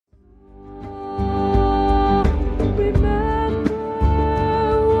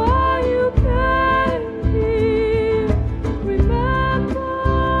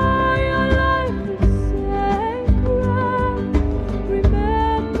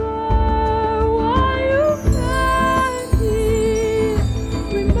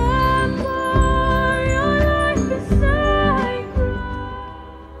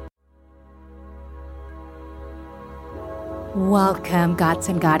Welcome, gods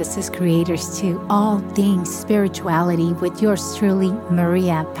and goddesses, creators, to All Things Spirituality with yours truly,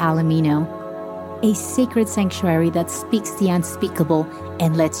 Maria Palomino, a sacred sanctuary that speaks the unspeakable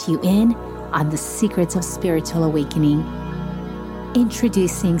and lets you in on the secrets of spiritual awakening.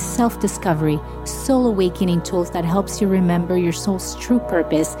 Introducing self-discovery, soul awakening tools that helps you remember your soul's true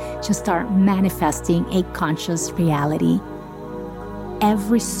purpose to start manifesting a conscious reality.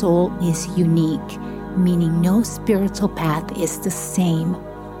 Every soul is unique, meaning no spiritual path is the same.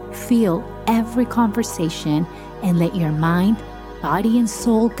 Feel every conversation and let your mind, body, and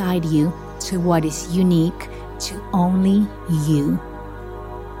soul guide you to what is unique to only you.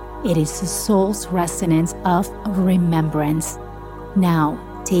 It is the soul's resonance of remembrance. Now,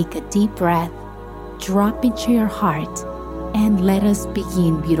 take a deep breath, drop into your heart, and let us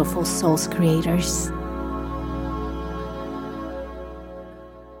begin, beautiful souls creators.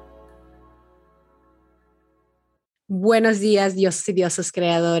 Buenos días, dioses y diosas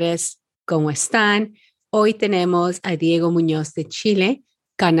creadores. ¿Cómo están? Hoy tenemos a Diego Muñoz de Chile,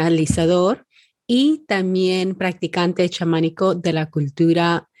 canalizador y también practicante chamánico de la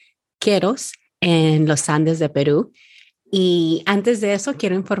cultura Queros en los Andes de Perú. Y antes de eso,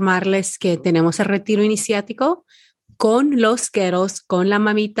 quiero informarles que tenemos el retiro iniciático con los Queros, con la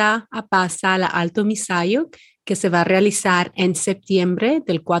mamita Apasa, la Alto Misayo, que se va a realizar en septiembre,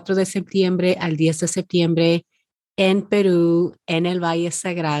 del 4 de septiembre al 10 de septiembre en Perú, en el Valle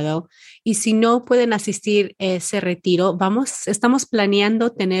Sagrado. Y si no pueden asistir a ese retiro, estamos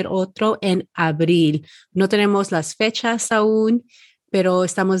planeando tener otro en abril. No tenemos las fechas aún, pero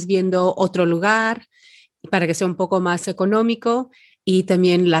estamos viendo otro lugar para que sea un poco más económico y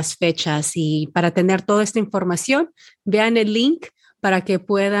también las fechas. Y para tener toda esta información, vean el link para que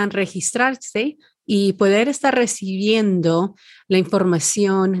puedan registrarse y poder estar recibiendo la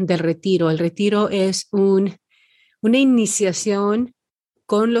información del retiro. El retiro es una iniciación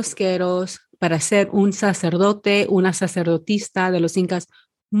con los queros para ser un sacerdote, una sacerdotista de los incas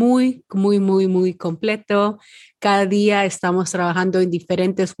muy, muy, muy, muy completo. Cada día estamos trabajando en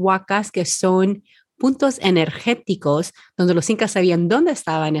diferentes huacas que son puntos energéticos, donde los incas sabían dónde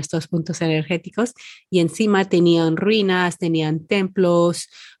estaban estos puntos energéticos y encima tenían ruinas, tenían templos,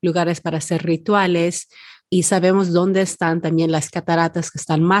 lugares para hacer rituales. Y sabemos dónde están también las cataratas que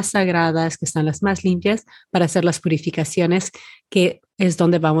están más sagradas, que están las más limpias para hacer las purificaciones, que es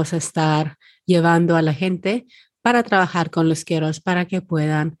donde vamos a estar llevando a la gente para trabajar con los queros, para que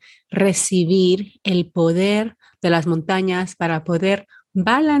puedan recibir el poder de las montañas, para poder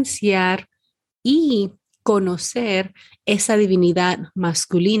balancear y conocer esa divinidad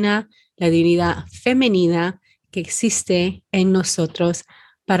masculina, la divinidad femenina que existe en nosotros,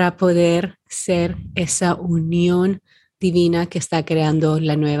 para poder ser esa unión divina que está creando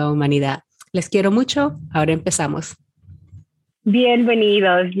la nueva humanidad. Les quiero mucho. Ahora empezamos.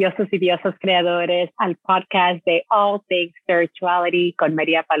 Bienvenidos, diosos y diosas creadores, al podcast de All Things Spirituality con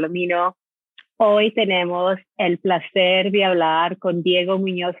María Palomino. Hoy tenemos el placer de hablar con Diego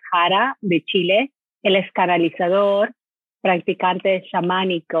Muñoz Jara de Chile. Él es canalizador, practicante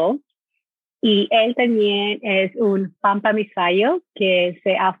chamánico, y él también es un Pampa Misayo que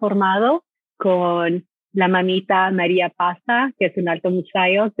se ha formado con la mamita María Pasa, que es un Alto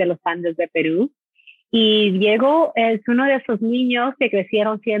Misayo de los Andes de Perú. Y Diego es uno de esos niños que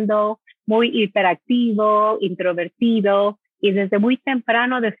crecieron siendo muy hiperactivo, introvertido, y desde muy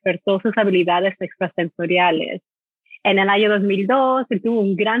temprano despertó sus habilidades extrasensoriales. En el año 2002, él tuvo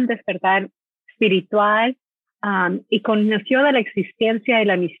un gran despertar espiritual y conoció de la existencia y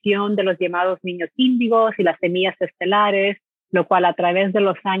la misión de los llamados niños índigos y las semillas estelares, lo cual a través de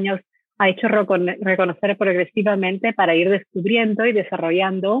los años ha hecho reconocer progresivamente para ir descubriendo y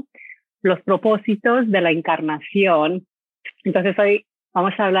desarrollando los propósitos de la encarnación. Entonces hoy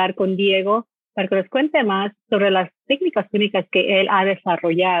vamos a hablar con Diego para que nos cuente más sobre las técnicas únicas que él ha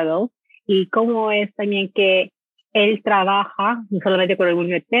desarrollado y cómo es también que él trabaja no solamente con el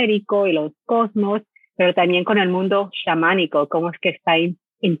mundo etérico y los cosmos, pero también con el mundo chamánico, cómo es que está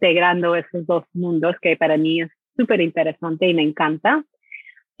integrando esos dos mundos, que para mí es súper interesante y me encanta.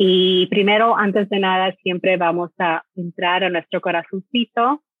 Y primero, antes de nada, siempre vamos a entrar a nuestro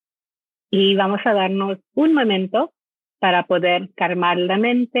corazoncito y vamos a darnos un momento para poder calmar la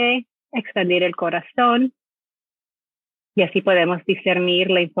mente, expandir el corazón, y así podemos discernir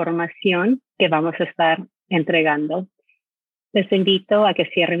la información que vamos a estar entregando. Les invito a que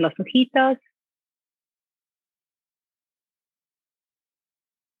cierren los ojitos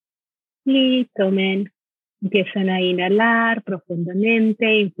y empiezan a inhalar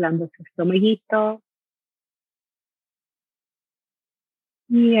profundamente, inflando su estomaguito,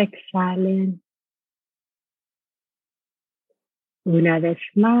 y exhalen. Una vez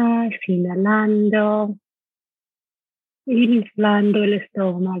más, inhalando, inflando el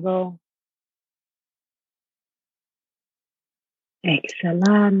estómago.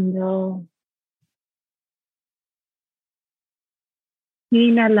 Exhalando.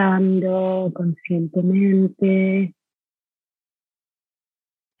 Inhalando conscientemente,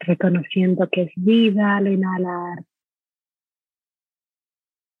 reconociendo que es vida al inhalar.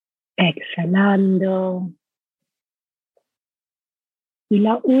 Exhalando. Y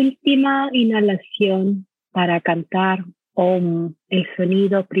la última inhalación para cantar Om, el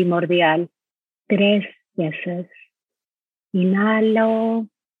sonido primordial, 3 veces. Inhalo.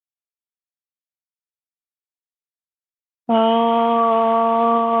 Oh.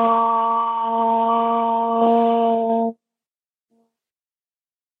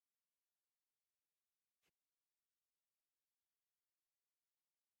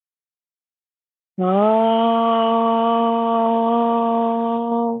 Oh.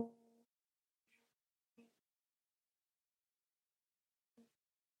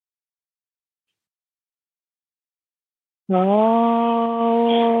 Oh.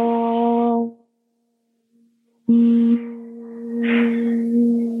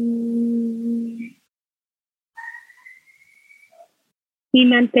 Y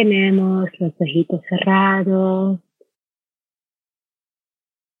mantenemos los ojitos cerrados,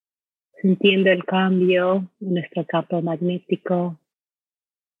 sintiendo el cambio en nuestro campo magnético,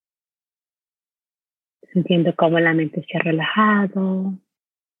 sintiendo cómo la mente se ha relajado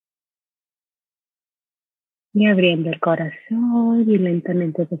y abriendo el corazón, y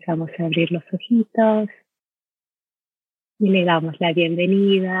lentamente empezamos a abrir los ojitos y le damos la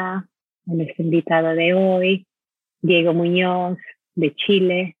bienvenida a nuestro invitado de hoy, Diego Muñoz, de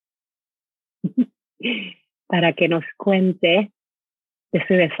Chile, para que nos cuente de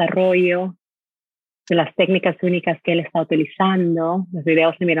su desarrollo, de las técnicas únicas que él está utilizando. Los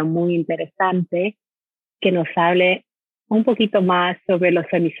videos se miran muy interesantes. Que nos hable un poquito más sobre los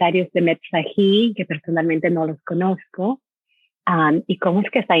emisarios de Metsají, que personalmente no los conozco, y cómo es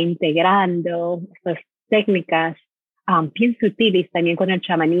que está integrando estas técnicas bien sutiles también con el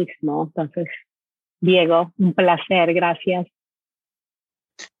chamanismo. Entonces, Diego, un placer, gracias.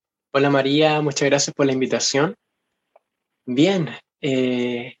 Hola María, muchas gracias por la invitación. Bien,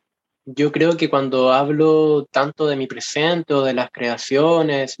 yo creo que cuando hablo tanto de mi presente o de las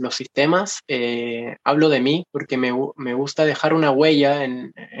creaciones, los sistemas, hablo de mí porque me gusta dejar una huella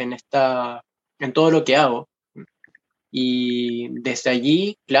en todo lo que hago. Y desde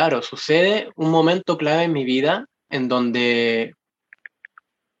allí, claro, sucede un momento clave en mi vida en donde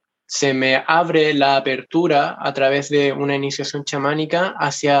se me abre la apertura a través de una iniciación chamánica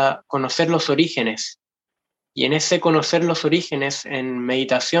hacia conocer los orígenes. Y en ese conocer los orígenes, en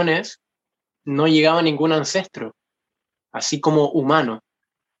meditaciones, no llegaba ningún ancestro, así como humano.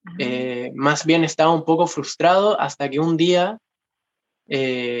 Más bien estaba un poco frustrado hasta que un día,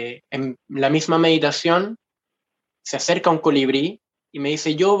 en la misma meditación, se acerca un colibrí y me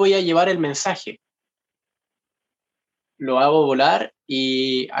dice, yo voy a llevar el mensaje. Lo hago volar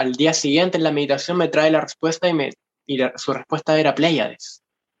y al día siguiente en la meditación me trae la respuesta su respuesta era Pléyades.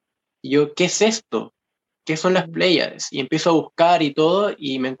 Y yo, ¿qué es esto? ¿Qué son las Pléyades? Y empiezo a buscar y todo,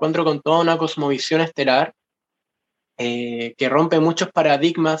 y me encuentro con toda una cosmovisión estelar que rompe muchos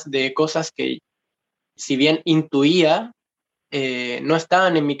paradigmas de cosas que, si bien intuía, no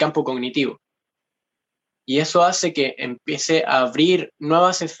estaban en mi campo cognitivo. Y eso hace que empiece a abrir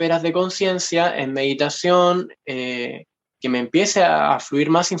nuevas esferas de conciencia en meditación, que me empiece a fluir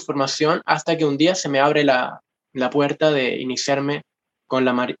más información hasta que un día se me abre la puerta de iniciarme con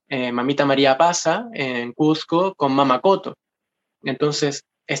la mamita María Pasa en Cusco con Mama Coto. Entonces,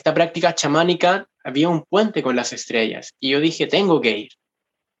 esta práctica chamánica había un puente con las estrellas y yo dije, tengo que ir.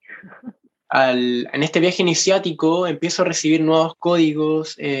 En este viaje iniciático empiezo a recibir nuevos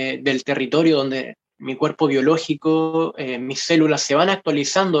códigos del territorio donde mi cuerpo biológico, mis células se van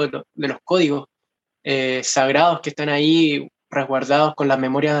actualizando de los códigos sagrados que están ahí resguardados con la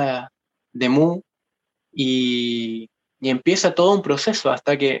memoria de Mu, y empieza todo un proceso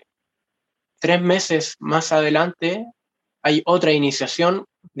hasta que 3 meses más adelante hay otra iniciación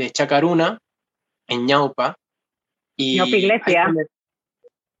de Chacaruna en Ñaupa. Ñaupa Iglesia.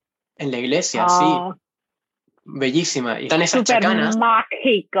 En la iglesia, sí. Bellísima. Y están esas Súper chacanas.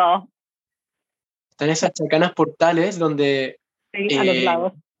 mágico. Están esas chacanas portales donde Sí, a los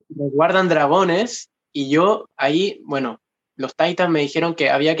lados. guardan dragones, y yo ahí, bueno, los taitas me dijeron que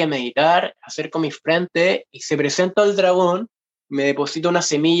había que meditar, acerco mi frente y se presenta el dragón, me deposita una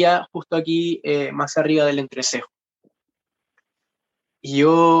semilla justo aquí, más arriba del entrecejo. Y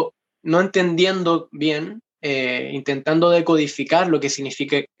yo, no entendiendo bien, intentando decodificar lo que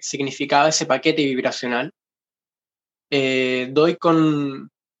significaba ese paquete vibracional, doy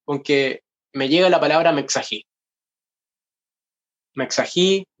con que me llega la palabra mexají.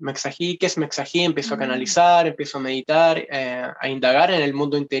 Mexají, ¿qué es mexají? Empiezo a canalizar, empiezo a meditar, a indagar en el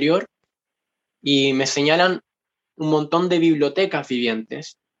mundo interior, y me señalan un montón de bibliotecas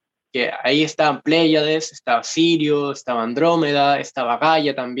vivientes, que ahí estaban Pléyades, estaba Sirio, estaba Andrómeda, estaba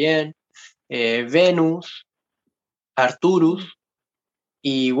Gaia también, Venus, Arturus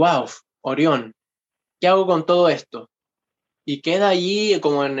y wow, Orión. ¿Qué hago con todo esto? Y queda allí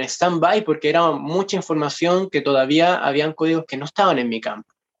como en stand-by porque era mucha información que todavía habían códigos que no estaban en mi campo,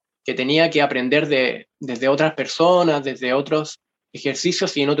 que tenía que aprender desde otras personas, desde otros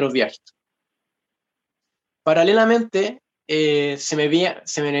ejercicios y en otros viajes. Paralelamente, se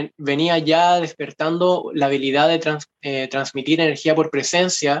me venía ya despertando la habilidad de transmitir energía por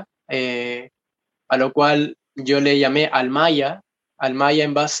presencia, a lo cual yo le llamé Almaya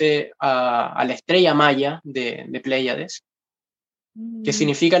en base a la estrella Maya de Pléyades, que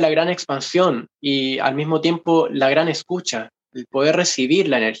significa la gran expansión y al mismo tiempo la gran escucha, el poder recibir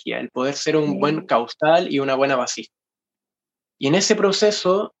la energía, el poder ser un buen causal y una buena vasija. Y en ese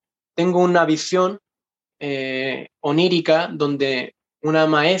proceso tengo una visión onírica donde una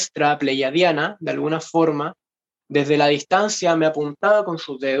maestra pleyadiana, de alguna forma, desde la distancia me apuntaba con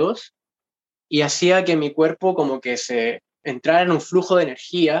sus dedos y hacía que mi cuerpo como que se entrara en un flujo de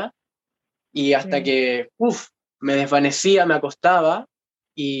energía, y hasta que me desvanecía, me acostaba,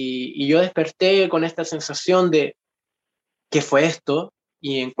 y yo desperté con esta sensación de ¿qué fue esto?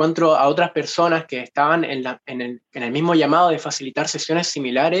 Y encuentro a otras personas que estaban en el mismo llamado de facilitar sesiones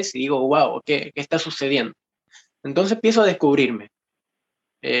similares y digo, wow, ¿qué está sucediendo? Entonces empiezo a descubrirme.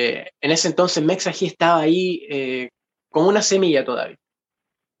 En ese entonces Mexají estaba ahí como una semilla todavía.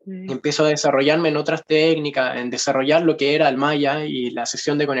 Empiezo a desarrollarme en otras técnicas, en desarrollar lo que era el maya y la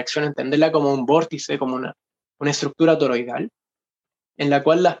sesión de conexión, entenderla como un vórtice, como una estructura toroidal, en la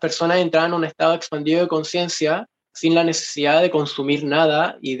cual las personas entraban en un estado expandido de conciencia sin la necesidad de consumir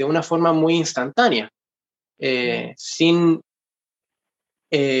nada y de una forma muy instantánea, sin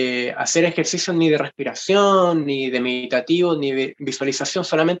hacer ejercicios ni de respiración, ni de meditativo, ni de visualización,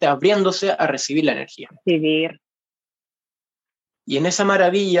 solamente abriéndose a recibir la energía. Y en esa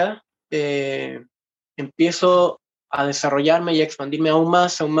maravilla empiezo a desarrollarme y a expandirme aún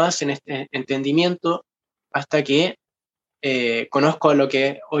más en este entendimiento, hasta que conozco a lo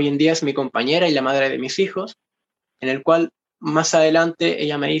que hoy en día es mi compañera y la madre de mis hijos, en el cual más adelante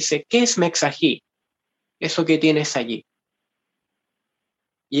ella me dice, ¿qué es Mexají? Eso que tienes allí.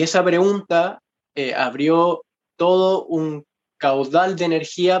 Y esa pregunta abrió todo un caudal de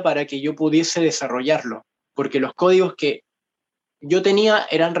energía para que yo pudiese desarrollarlo, porque los códigos que yo tenía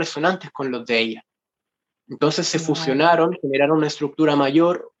eran resonantes con los de ella. Entonces se fusionaron, generaron una estructura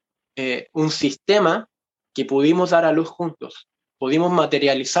mayor, un sistema que pudimos dar a luz juntos. Pudimos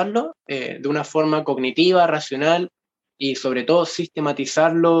materializarlo de una forma cognitiva, racional, y sobre todo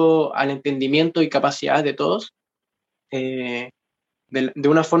sistematizarlo al entendimiento y capacidad de todos, de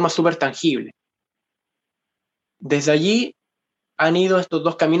una forma súper tangible. Desde allí han ido estos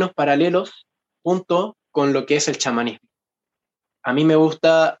dos caminos paralelos junto con lo que es el chamanismo. A mí me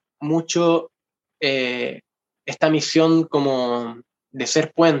gusta mucho esta misión como de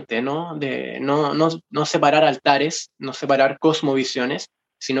ser puente, ¿no? De no separar altares, no separar cosmovisiones,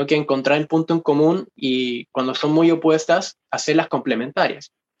 sino que encontrar el punto en común y cuando son muy opuestas, hacerlas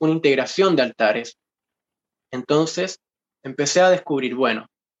complementarias, una integración de altares. Entonces, empecé a descubrir, bueno,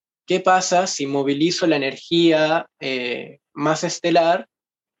 ¿qué pasa si movilizo la energía más estelar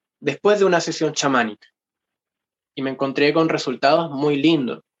después de una sesión chamánica? Y me encontré con resultados muy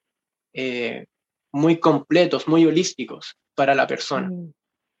lindos, muy completos, muy holísticos para la persona.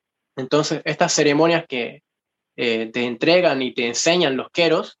 Entonces, estas ceremonias que te entregan y te enseñan los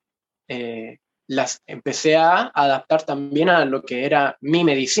queros, las empecé a adaptar también a lo que era mi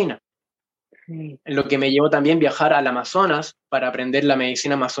medicina. Lo que me llevó también viajar al Amazonas para aprender la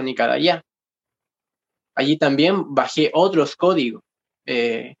medicina amazónica de allá. Allí también bajé otros códigos,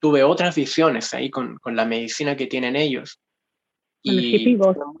 tuve otras visiones ahí con la medicina que tienen ellos. Y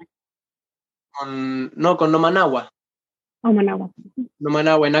con Nomanagua.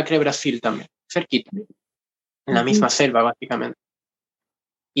 Nomanagua en Acre, Brasil también, cerquita, en la misma selva básicamente.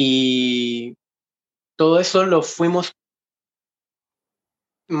 Y todo eso lo fuimos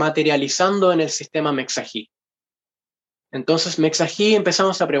materializando en el sistema Mexají. Entonces, Mexají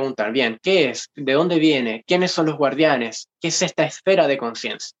empezamos a preguntar, bien, ¿qué es? ¿De dónde viene? ¿Quiénes son los guardianes? ¿Qué es esta esfera de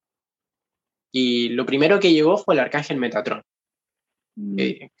conciencia? Y lo primero que llegó fue el arcángel Metatrón,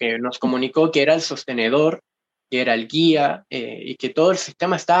 que nos comunicó que era el sostenedor que era el guía, y que todo el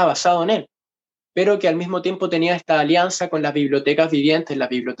sistema estaba basado en él, pero que al mismo tiempo tenía esta alianza con las bibliotecas vivientes, las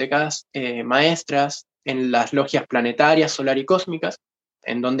bibliotecas maestras, en las logias planetarias, solar y cósmicas,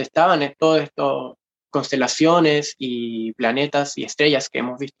 en donde estaban todas estas constelaciones y planetas y estrellas que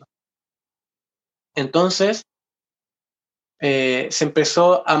hemos visto. Entonces, se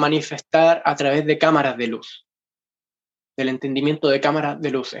empezó a manifestar a través de cámaras de luz, del entendimiento de cámaras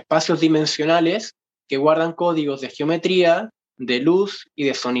de luz, espacios dimensionales que guardan códigos de geometría, de luz y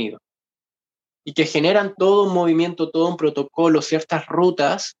de sonido, y que generan todo un movimiento, todo un protocolo, ciertas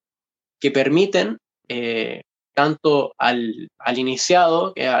rutas que permiten tanto al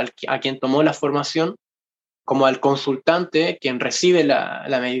iniciado, a quien tomó la formación, como al consultante, quien recibe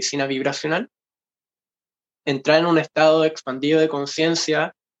la medicina vibracional, entrar en un estado expandido de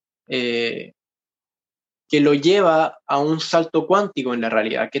conciencia que lo lleva a un salto cuántico en la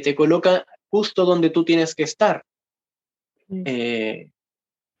realidad, que te coloca justo donde tú tienes que estar,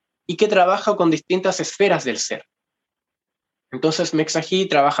 y que trabaja con distintas esferas del ser. Entonces Mexají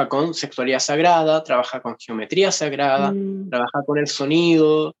trabaja con sexualidad sagrada, trabaja con geometría sagrada, trabaja con el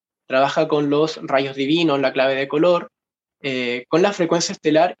sonido, trabaja con los rayos divinos, la clave de color, con la frecuencia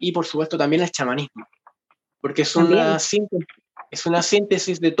estelar y por supuesto también el chamanismo, porque es una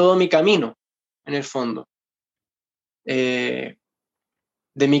síntesis de todo mi camino, en el fondo. De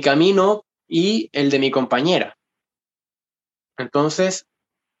mi camino y el de mi compañera. Entonces,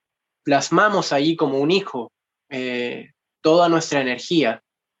 plasmamos ahí como un hijo toda nuestra energía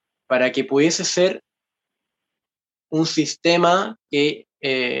para que pudiese ser un sistema que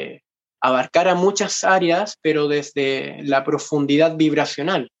abarcara muchas áreas, pero desde la profundidad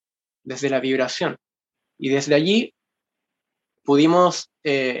vibracional, desde la vibración. Y desde allí pudimos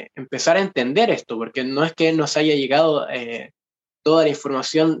empezar a entender esto, porque no es que nos haya llegado toda la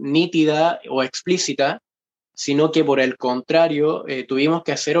información nítida o explícita, sino que por el contrario tuvimos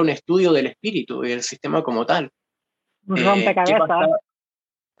que hacer un estudio del espíritu y del sistema como tal. Rompecabezas.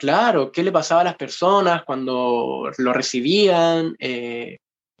 Claro, ¿qué le pasaba a las personas cuando lo recibían?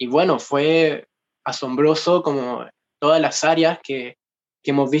 Y bueno, fue asombroso como todas las áreas que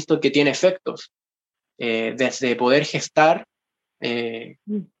hemos visto que tiene efectos, desde poder gestar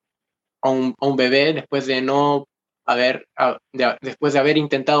a un bebé después de no después de haber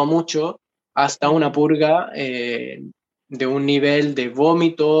intentado mucho, hasta una purga de un nivel de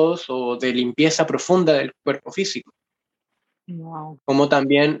vómitos o de limpieza profunda del cuerpo físico. Wow. Como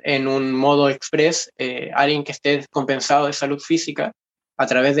también en un modo express, alguien que esté descompensado de salud física, a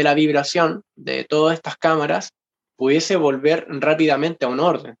través de la vibración de todas estas cámaras, pudiese volver rápidamente a un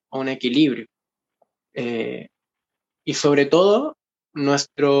orden, a un equilibrio. Y sobre todo,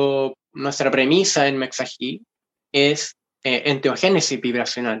 nuestra premisa en Mexají es enteogénesis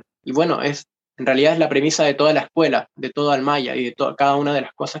vibracional. Y bueno, en realidad es la premisa de toda la escuela, de todo Almaya y de cada una de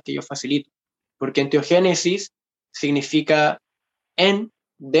las cosas que yo facilito. Porque enteogénesis significa en,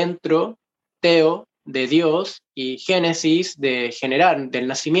 dentro, teo, de Dios, y génesis, de generar, del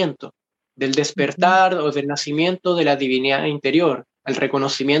nacimiento, del despertar o del nacimiento de la divinidad interior, el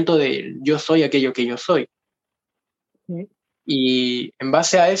reconocimiento de yo soy aquello que yo soy. Y en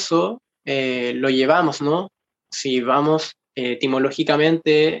base a eso lo llevamos, ¿no? Si vamos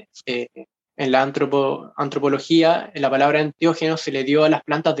etimológicamente en la antropología, la palabra enteógeno se le dio a las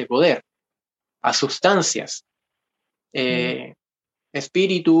plantas de poder, a sustancias,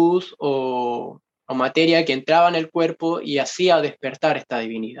 espíritus o materia que entraba en el cuerpo y hacía despertar esta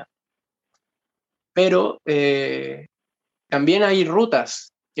divinidad. Pero también hay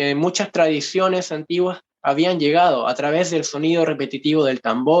rutas que muchas tradiciones antiguas habían llegado a través del sonido repetitivo del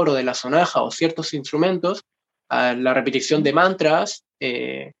tambor o de la sonaja o ciertos instrumentos, a la repetición de mantras,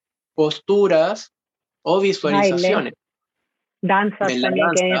 posturas o visualizaciones. Danzas también,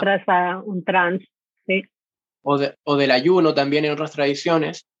 danza, que entras a un trance, ¿sí? O del ayuno también en otras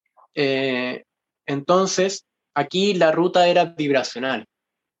tradiciones. Entonces, aquí la ruta era vibracional.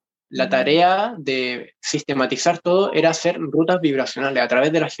 La tarea de sistematizar todo era hacer rutas vibracionales a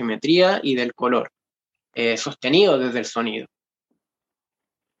través de la geometría y del color, sostenido desde el sonido.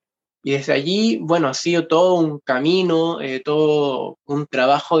 Y desde allí, bueno, ha sido todo un camino, todo un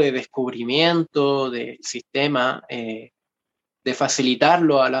trabajo de descubrimiento del sistema, de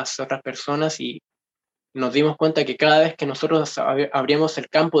facilitarlo a las otras personas, y nos dimos cuenta que cada vez que nosotros abríamos el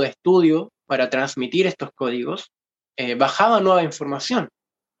campo de estudio para transmitir estos códigos, bajaba nueva información.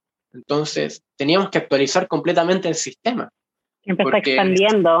 Entonces, teníamos que actualizar completamente el sistema. Siempre está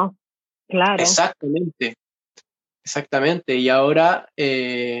expandiendo, claro. Exactamente. Y ahora,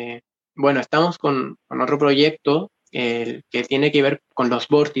 bueno, estamos con otro proyecto que tiene que ver con los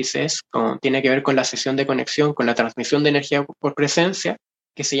vórtices, tiene que ver con la sesión de conexión, con la transmisión de energía por presencia,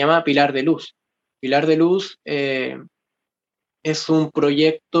 que se llama Pilar de Luz. Pilar de Luz es un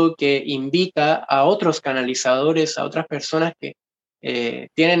proyecto que invita a otros canalizadores, a otras personas que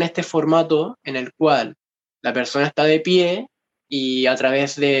tienen este formato en el cual la persona está de pie y a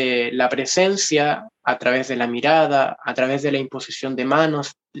través de la presencia, a través de la mirada, a través de la imposición de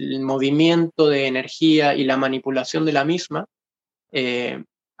manos, el movimiento de energía y la manipulación de la misma,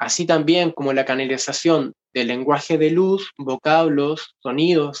 así también como la canalización del lenguaje de luz, vocablos,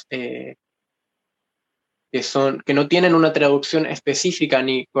 sonidos, que no tienen una traducción específica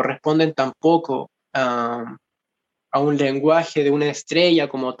ni corresponden tampoco a un lenguaje de una estrella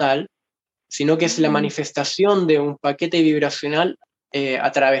como tal, sino que es la manifestación de un paquete vibracional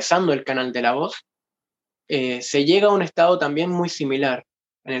atravesando el canal de la voz, se llega a un estado también muy similar,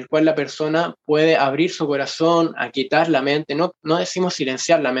 en el cual la persona puede abrir su corazón, a quitar la mente. No decimos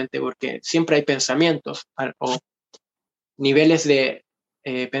silenciar la mente, porque siempre hay pensamientos o niveles de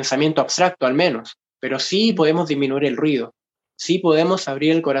pensamiento abstracto al menos, pero sí podemos disminuir el ruido, sí podemos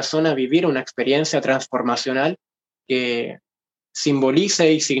abrir el corazón a vivir una experiencia transformacional que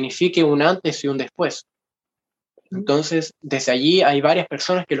simbolice y signifique un antes y un después. Entonces, desde allí hay varias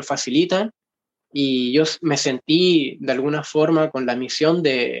personas que lo facilitan y yo me sentí de alguna forma con la misión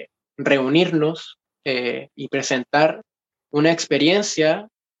de reunirnos y presentar una experiencia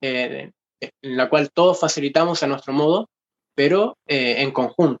en la cual todos facilitamos a nuestro modo, pero en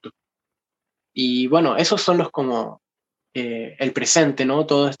conjunto. Y bueno, esos son como el presente, ¿no?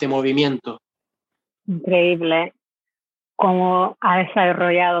 Todo este movimiento. Increíble cómo ha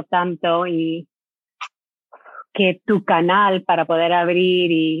desarrollado tanto y que tu canal para poder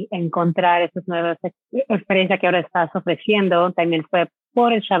abrir y encontrar esas nuevas experiencias que ahora estás ofreciendo también fue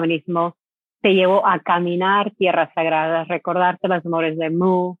por el chamanismo. Te llevó a caminar tierras sagradas, recordarte los memorias de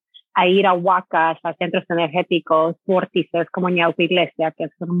Mu, a ir a huacas, a centros energéticos, vórtices como Ñaupa Iglesia, que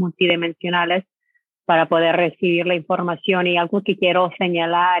son multidimensionales, para poder recibir la información. Y algo que quiero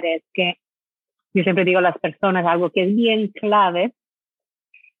señalar es que yo siempre digo a las personas algo que es bien clave.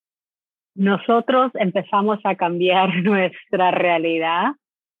 Nosotros empezamos a cambiar nuestra realidad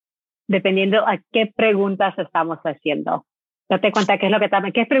dependiendo a qué preguntas estamos haciendo. Date cuenta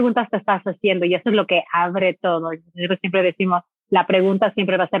qué preguntas te estás haciendo, y eso es lo que abre todo. Nosotros siempre decimos, la pregunta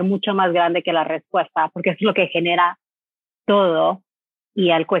siempre va a ser mucho más grande que la respuesta, porque es lo que genera todo.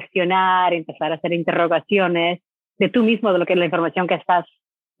 Y al cuestionar, empezar a hacer interrogaciones de tú mismo, de lo que la información que estás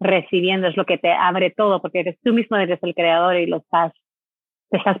recibiendo es lo que te abre todo, porque eres tú mismo, eres el creador y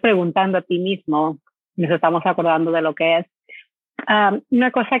te estás preguntando a ti mismo. Nos estamos acordando de lo que es.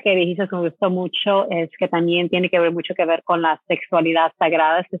 Una cosa que dijiste que me gustó mucho es que también tiene mucho que ver con la sexualidad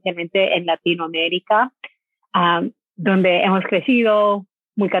sagrada, especialmente en Latinoamérica, donde hemos crecido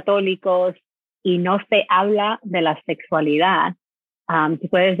muy católicos y no se habla de la sexualidad. Si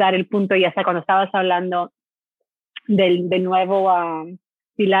puedes dar el punto, ya hasta cuando estabas hablando del nuevo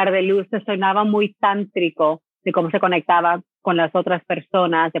pilar de luz, se sonaba muy tántrico de cómo se conectaba con las otras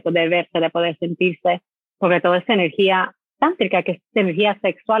personas, de poder verse, de poder sentirse, sobre todo esa energía tántrica, que es energía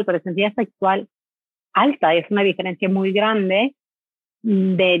sexual, pero es energía sexual alta, y es una diferencia muy grande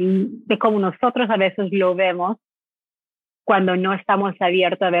de cómo nosotros a veces lo vemos cuando no estamos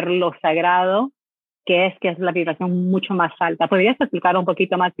abiertos a ver lo sagrado, que es la vibración mucho más alta. ¿Podrías explicar un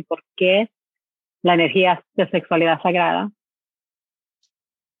poquito más de por qué la energía de sexualidad sagrada?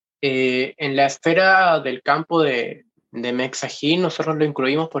 En la esfera del campo de Mexajín nosotros lo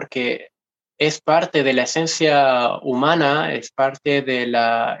incluimos porque es parte de la esencia humana, es parte de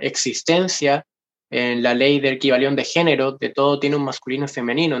la existencia en la ley del equivalión de género, de todo tiene un masculino y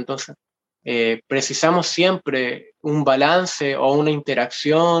femenino. Entonces, precisamos siempre un balance o una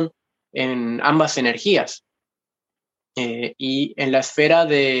interacción en ambas energías. Y en la esfera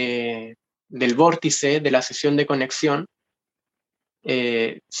del vórtice, de la sesión de conexión,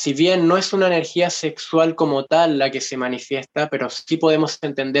 si bien no es una energía sexual como tal la que se manifiesta, pero sí podemos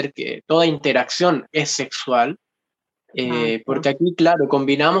entender que toda interacción es sexual, porque aquí, claro,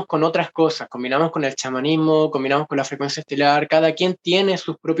 combinamos con otras cosas, combinamos con el chamanismo, combinamos con la frecuencia estelar, cada quien tiene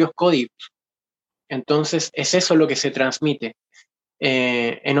sus propios códigos. Entonces, es eso lo que se transmite.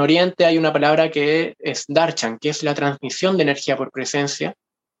 En Oriente hay una palabra que es darshan, que es la transmisión de energía por presencia,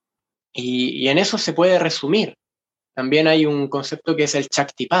 y en eso se puede resumir. También hay un concepto que es el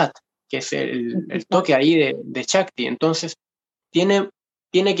Shaktipat, que es el toque ahí de Shakti. Entonces, tiene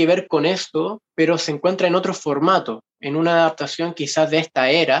que ver con esto, pero se encuentra en otro formato, en una adaptación quizás de esta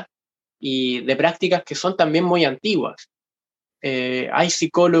era y de prácticas que son también muy antiguas.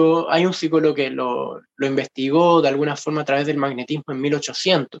 hay un psicólogo que lo investigó de alguna forma a través del magnetismo en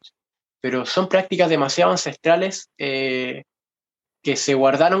 1800, pero son prácticas demasiado ancestrales que se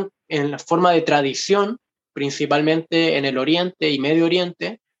guardaron en la forma de tradición, principalmente en el Oriente y Medio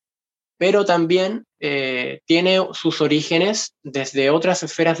Oriente, pero también tiene sus orígenes desde otras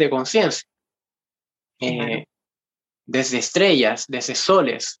esferas de conciencia, Claro. desde estrellas, desde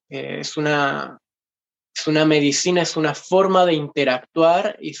soles. Es una medicina, es una forma de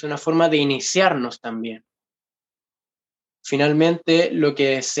interactuar y es una forma de iniciarnos también. Finalmente, lo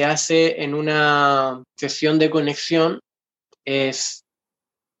que se hace en una sesión de conexión es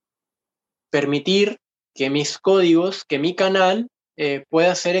permitir que mis códigos, que mi canal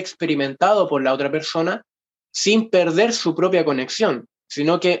pueda ser experimentado por la otra persona sin perder su propia conexión,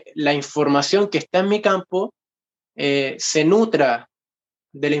 sino que la información que está en mi campo se nutra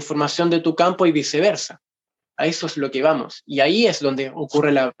de la información de tu campo y viceversa. A eso es lo que vamos. Y ahí es donde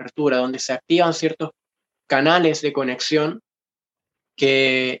ocurre la apertura, donde se activan ciertos canales de conexión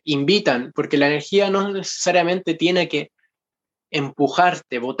que invitan, porque la energía no necesariamente tiene que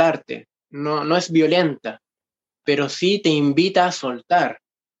empujarte, botarte, no es violenta, pero sí te invita a soltar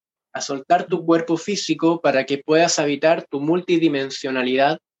tu cuerpo físico para que puedas habitar tu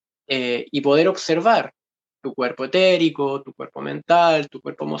multidimensionalidad y poder observar tu cuerpo etérico, tu cuerpo mental, tu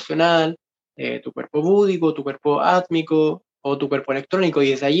cuerpo emocional, tu cuerpo búdico, tu cuerpo átmico o tu cuerpo electrónico,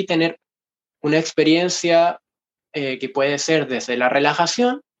 y desde allí tener una experiencia que puede ser desde la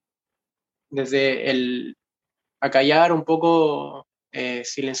relajación, desde el acallar un poco,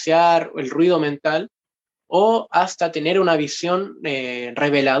 silenciar el ruido mental, o hasta tener una visión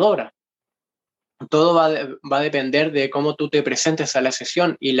reveladora. Todo va a depender de cómo tú te presentes a la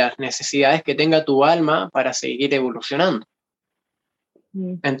sesión y las necesidades que tenga tu alma para seguir evolucionando.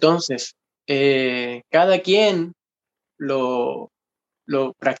 Entonces, cada quien lo,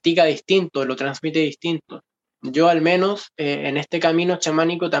 lo practica distinto, lo transmite distinto. Yo al menos en este camino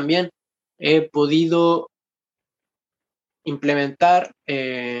chamánico también he podido implementar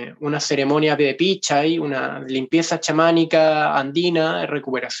una ceremonia de Pichay, una limpieza chamánica andina,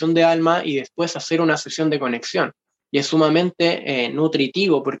 recuperación de alma y después hacer una sesión de conexión. Y es sumamente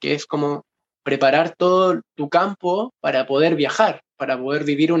nutritivo porque es como preparar todo tu campo para poder viajar, para poder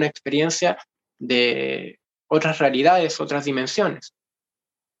vivir una experiencia de otras realidades, otras dimensiones.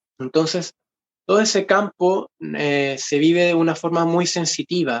 Entonces, todo ese campo se vive de una forma muy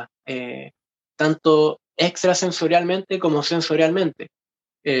sensitiva, tanto extrasensorialmente como sensorialmente.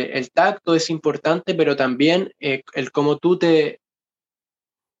 El tacto es importante, pero también el cómo tú te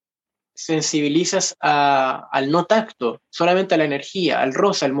sensibilizas al no tacto, solamente a la energía, al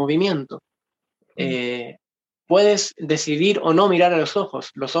rosa, al movimiento. Puedes decidir o no mirar a los ojos.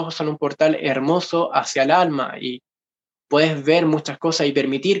 Los ojos son un portal hermoso hacia el alma y puedes ver muchas cosas y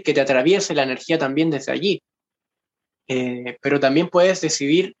permitir que te atraviese la energía también desde allí. Pero también puedes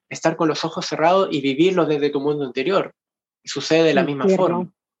decidir estar con los ojos cerrados y vivirlo desde tu mundo interior. Y sucede de la misma forma.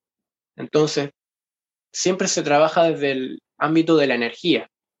 Entonces, siempre se trabaja desde el ámbito de la energía,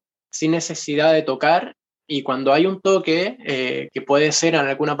 sin necesidad de tocar, y cuando hay un toque, que puede ser en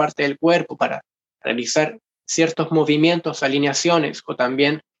alguna parte del cuerpo para realizar ciertos movimientos, alineaciones o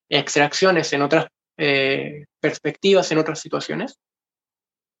también extracciones en otras perspectivas, en otras situaciones,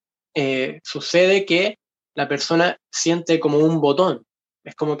 sucede que la persona siente como un botón,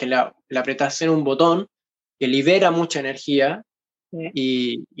 es como que le apretas en un botón que libera mucha energía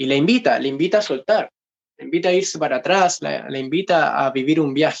y le invita a soltar, le invita a irse para atrás, le invita a vivir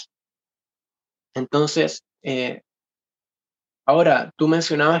un viaje. Entonces, ahora tú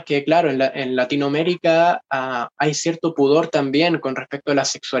mencionabas que, claro, en Latinoamérica hay cierto pudor también con respecto a la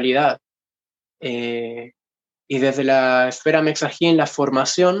sexualidad. Y desde la esfera Mexají en la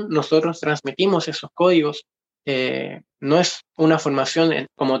formación, nosotros transmitimos esos códigos. No es una formación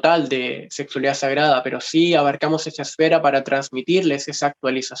como tal de sexualidad sagrada, pero sí abarcamos esa esfera para transmitirles esa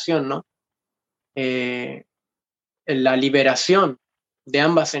actualización, ¿no? La liberación de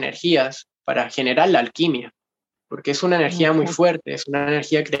ambas energías para generar la alquimia, porque es una energía muy fuerte, es una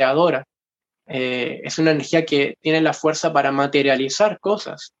energía creadora, es una energía que tiene la fuerza para materializar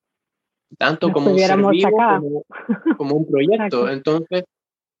cosas, tanto como un ser vivo como un proyecto. Entonces,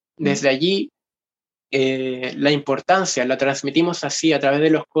 desde allí, la importancia la transmitimos así a través de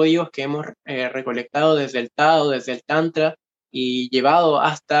los códigos que hemos recolectado desde el Tao, desde el Tantra y llevado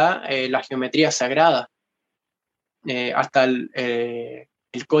hasta la geometría sagrada, hasta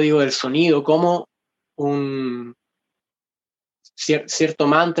el código del sonido, como un cierto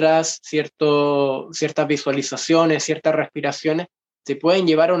mantras, ciertas visualizaciones, ciertas respiraciones se pueden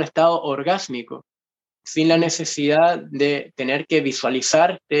llevar a un estado orgásmico. sin la necesidad de tener que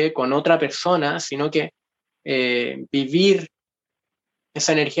visualizarte con otra persona, sino que vivir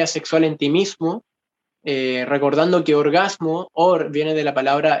esa energía sexual en ti mismo, recordando que orgasmo, viene de la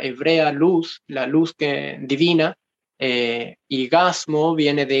palabra hebrea luz, la luz divina, y gasmo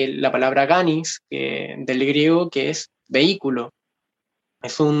viene de la palabra ganis, del griego, que es vehículo.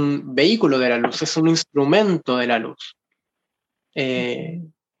 Es un vehículo de la luz, es un instrumento de la luz.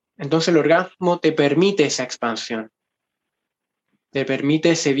 Entonces el orgasmo te permite esa expansión, te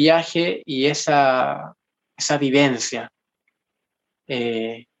permite ese viaje y esa vivencia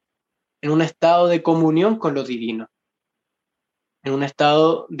en un estado de comunión con lo divino, en un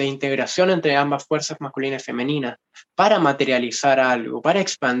estado de integración entre ambas fuerzas masculina y femenina, para materializar algo, para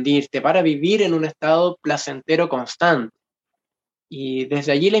expandirte, para vivir en un estado placentero constante. Y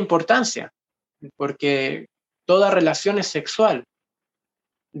desde allí la importancia, porque toda relación es sexual,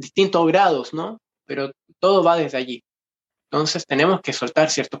 distintos grados, ¿no? Pero todo va desde allí. Entonces tenemos que soltar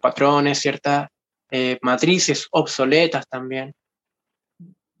ciertos patrones, ciertas matrices obsoletas también,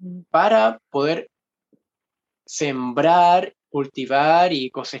 para poder sembrar, cultivar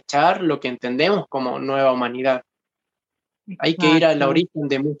y cosechar lo que entendemos como nueva humanidad. Hay que ir al origen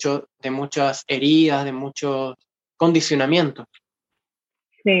de muchas heridas, de muchos condicionamientos.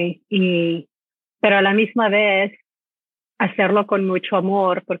 Sí, pero a la misma vez hacerlo con mucho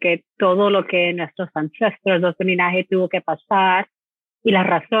amor, porque todo lo que nuestros ancestros, nuestro linaje tuvo que pasar y las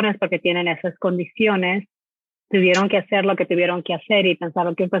razones por qué tienen esas condiciones, tuvieron que hacer lo que tuvieron que hacer y pensar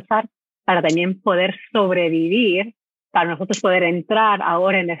lo que pasar para también poder sobrevivir, para nosotros poder entrar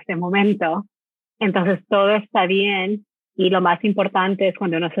ahora en este momento. Entonces todo está bien y lo más importante es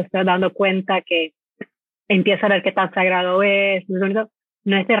cuando uno se está dando cuenta que empieza a ver qué tan sagrado es,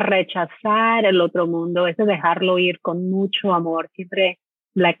 no es de rechazar el otro mundo, es de dejarlo ir con mucho amor. Siempre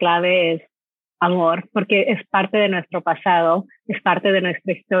la clave es amor, porque es parte de nuestro pasado, es parte de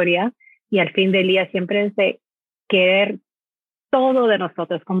nuestra historia y al fin del día siempre es de querer todo de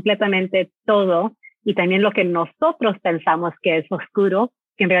nosotros, completamente todo, y también lo que nosotros pensamos que es oscuro,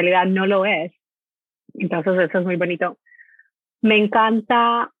 que en realidad no lo es. Entonces eso es muy bonito. Me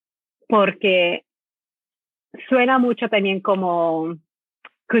encanta porque suena mucho también como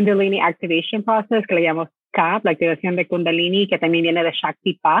Kundalini Activation Process, que le llamamos CAP, la activación de Kundalini, que también viene de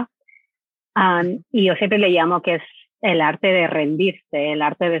Shakti Pa. Y yo siempre le llamo que es el arte de rendirse, el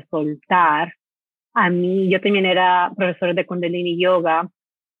arte de soltar. A mí, yo también era profesor de Kundalini Yoga,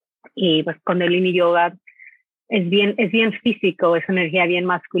 y pues Kundalini Yoga es bien físico, es energía bien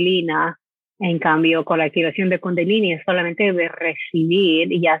masculina. En cambio, con la activación de Kundalini es solamente de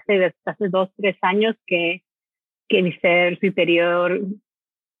recibir, y ya hace 2-3 años que mi ser superior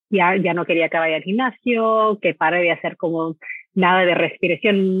ya no quería que vaya al gimnasio, que pare de hacer como nada de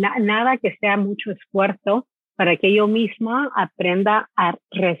respiración, nada que sea mucho esfuerzo para que yo misma aprenda a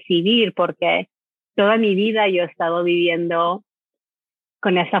recibir, porque toda mi vida yo he estado viviendo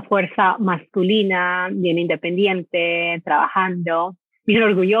con esa fuerza masculina, bien independiente, trabajando, bien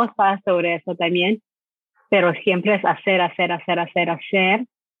orgullosa sobre eso también, pero siempre es hacer,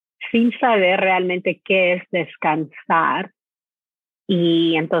 sin saber realmente qué es descansar.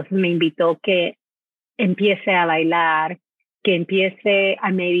 Y entonces me invitó que empiece a bailar, que empiece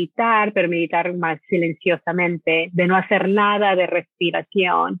a meditar, pero meditar más silenciosamente, de no hacer nada de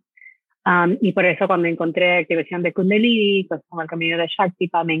respiración. Y por eso cuando encontré activación de Kundalini, pues como el camino de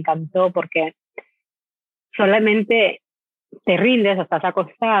Shaktipa, me encantó porque solamente te rindes, estás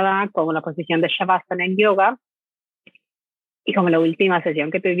acostada, como la posición de Shavasana en yoga, y como la última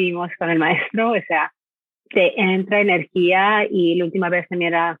sesión que tuvimos con el maestro, o sea, te entra energía y la última vez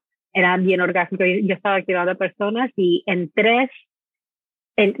también era bien orgásmico. Yo estaba activando personas y me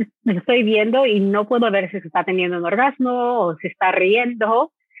estoy viendo y no puedo ver si se está teniendo un orgasmo o si está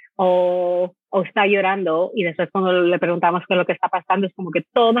riendo o está llorando. Y después cuando le preguntamos qué es lo que está pasando, es como que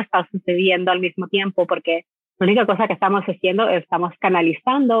todo está sucediendo al mismo tiempo, porque la única cosa que estamos haciendo es estamos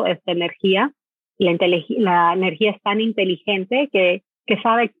canalizando esta energía. La energía es tan inteligente que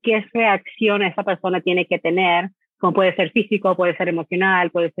sabe qué reacción esa persona tiene que tener, como puede ser físico, puede ser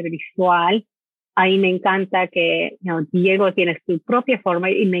emocional, puede ser visual. Ahí me encanta que Diego tiene su propia forma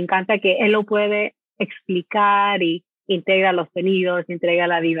y me encanta que él lo puede explicar y integra los sonidos, integra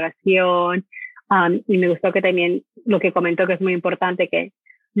la vibración. Y me gustó que también lo que comentó, que es muy importante, que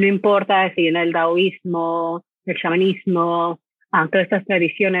no importa si en el taoísmo, el chamanismo, todas estas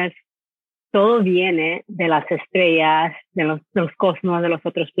tradiciones, todo viene de las estrellas, de los cosmos, de los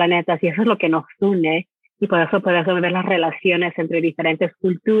otros planetas, y eso es lo que nos une, y por eso podemos ver las relaciones entre diferentes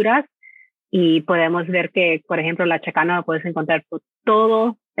culturas, y podemos ver que, por ejemplo, la chacana la puedes encontrar por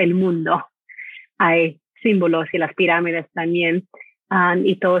todo el mundo. hay símbolos y las pirámides también,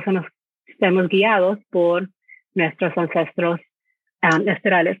 y todo eso nos estamos guiados por nuestros ancestros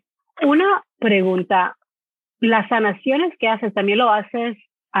estelares. Una pregunta, ¿las sanaciones que haces también lo haces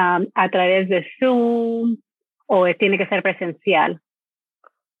a través de Zoom o tiene que ser presencial?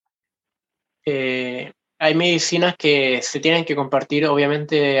 Hay medicinas que se tienen que compartir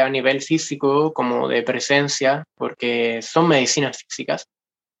obviamente a nivel físico, como de presencia, porque son medicinas físicas.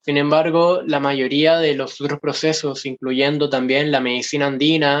 Sin embargo, la mayoría de los otros procesos, incluyendo también la medicina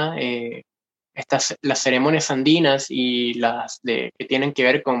andina, las ceremonias andinas y que tienen que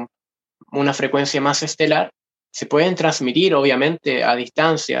ver con una frecuencia más estelar, se pueden transmitir obviamente a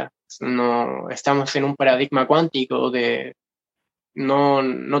distancia. No estamos en un paradigma cuántico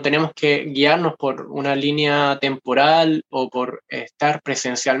no tenemos que guiarnos por una línea temporal o por estar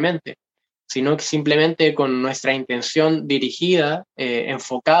presencialmente, sino que simplemente con nuestra intención dirigida,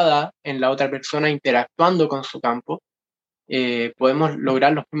 enfocada en la otra persona, interactuando con su campo, podemos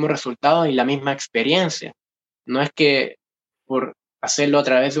lograr los mismos resultados y la misma experiencia. No es que por hacerlo a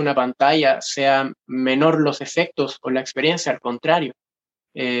través de una pantalla sea menor los efectos o la experiencia, al contrario.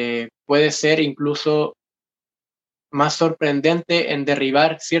 Puede ser incluso más sorprendente en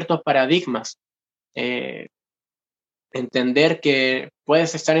derribar ciertos paradigmas. Entender que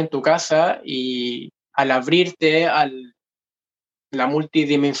puedes estar en tu casa y al abrirte a la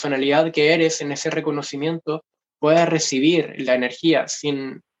multidimensionalidad que eres en ese reconocimiento, puedes recibir la energía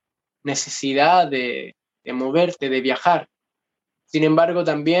sin necesidad de moverte, de viajar. Sin embargo,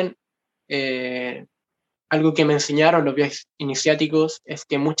 también algo que me enseñaron los viajes iniciáticos es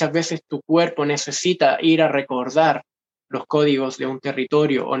que muchas veces tu cuerpo necesita ir a recordar los códigos de un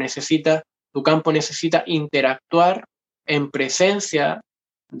territorio o tu campo necesita interactuar en presencia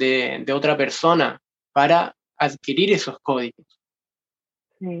de otra persona para adquirir esos códigos.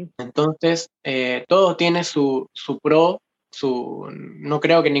 Sí. Entonces, todo tiene su pro, no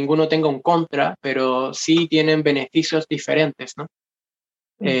creo que ninguno tenga un contra, pero sí tienen beneficios diferentes, ¿no?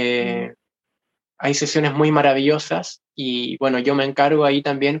 Hay sesiones muy maravillosas y bueno, yo me encargo ahí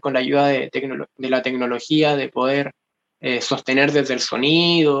también con la ayuda de la tecnología de poder sostener desde el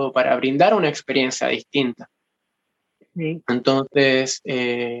sonido para brindar una experiencia distinta. Sí. Entonces,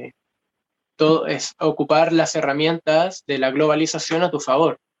 todo es ocupar las herramientas de la globalización a tu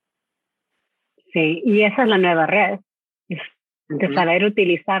favor. Sí, y esa es la nueva red, es de saber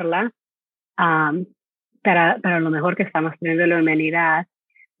utilizarla para lo mejor que estamos teniendo la humanidad.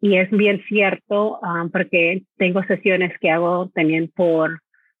 Y es bien cierto, porque tengo sesiones que hago también por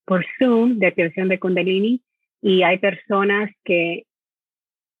Zoom de activación de Kundalini, y hay personas que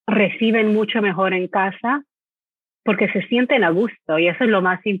reciben mucho mejor en casa porque se sienten a gusto, y eso es lo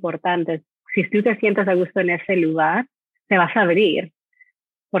más importante. Si tú te sientes a gusto en ese lugar, te vas a abrir,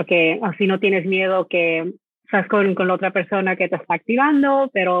 porque así no tienes miedo que estás con la otra persona que te está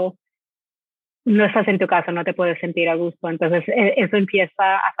activando, pero no estás en tu casa, no te puedes sentir a gusto. Entonces eso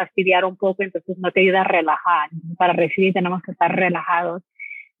empieza a fastidiar un poco, entonces no te ayuda a relajar. Para recibir tenemos que estar relajados.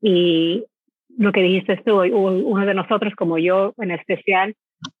 Y lo que dijiste tú, uno de nosotros, como yo en especial,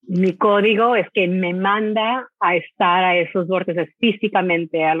 mi código es que me manda a estar a esos vórtices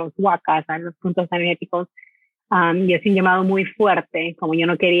físicamente, a los wakas, a los puntos energéticos. Y es un llamado muy fuerte. Como yo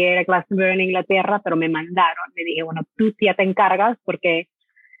no quería ir a Glastonbury en Inglaterra, pero me mandaron. Me dije, bueno, tú ya te encargas porque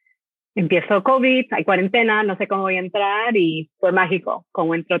empezó COVID, hay cuarentena, no sé cómo voy a entrar, y fue mágico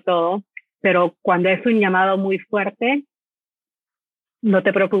cómo entró todo. Pero cuando es un llamado muy fuerte, no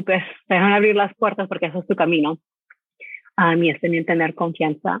te preocupes, te dejan abrir las puertas porque eso es tu camino. Y es también tener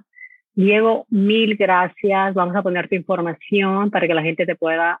confianza. Diego, mil gracias. Vamos a poner tu información para que la gente te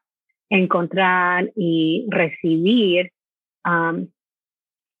pueda encontrar y recibir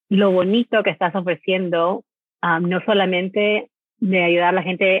lo bonito que estás ofreciendo, no solamente de ayudar a la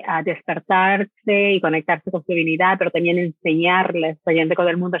gente a despertarse y conectarse con su divinidad, pero también enseñarles a gente con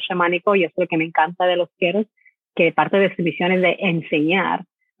el mundo chamánico, y eso es lo que me encanta de los queros, que parte de su misión es de enseñar,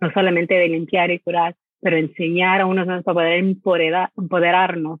 no solamente de limpiar y curar, pero enseñar a unos mismos para poder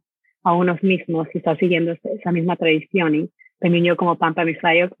empoderarnos a unos mismos y estar siguiendo esa misma tradición. Y también yo como Pampa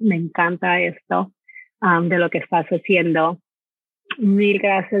Misayo me encanta esto de lo que estás haciendo. Mil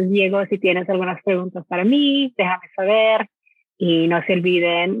gracias, Diego. Si tienes algunas preguntas para mí, déjame saber. Y no se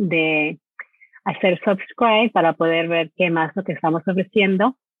olviden de hacer subscribe para poder ver qué más lo que estamos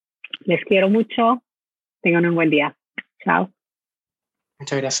ofreciendo. Les quiero mucho. Tengan un buen día. Chao.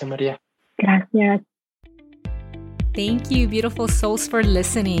 Muchas gracias, María. Gracias. Thank you, beautiful souls, for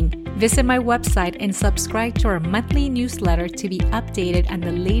listening. Visit my website and subscribe to our monthly newsletter to be updated on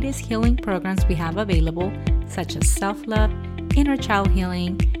the latest healing programs we have available, such as self-love, inner child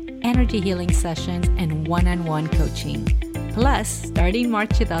healing, energy healing sessions, and one-on-one coaching. Plus, starting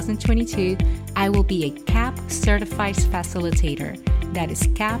March 2022, I will be a CAP certified facilitator. That is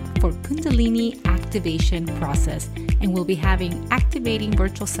CAP for Kundalini Activation Process, and we'll be having activating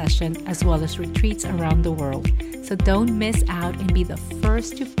virtual sessions as well as retreats around the world. So don't miss out and be the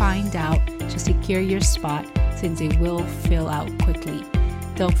first to find out to secure your spot, since it will fill out quickly.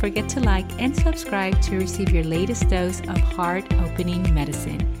 Don't forget to like and subscribe to receive your latest dose of heart-opening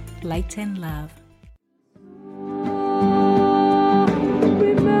medicine. Light and love.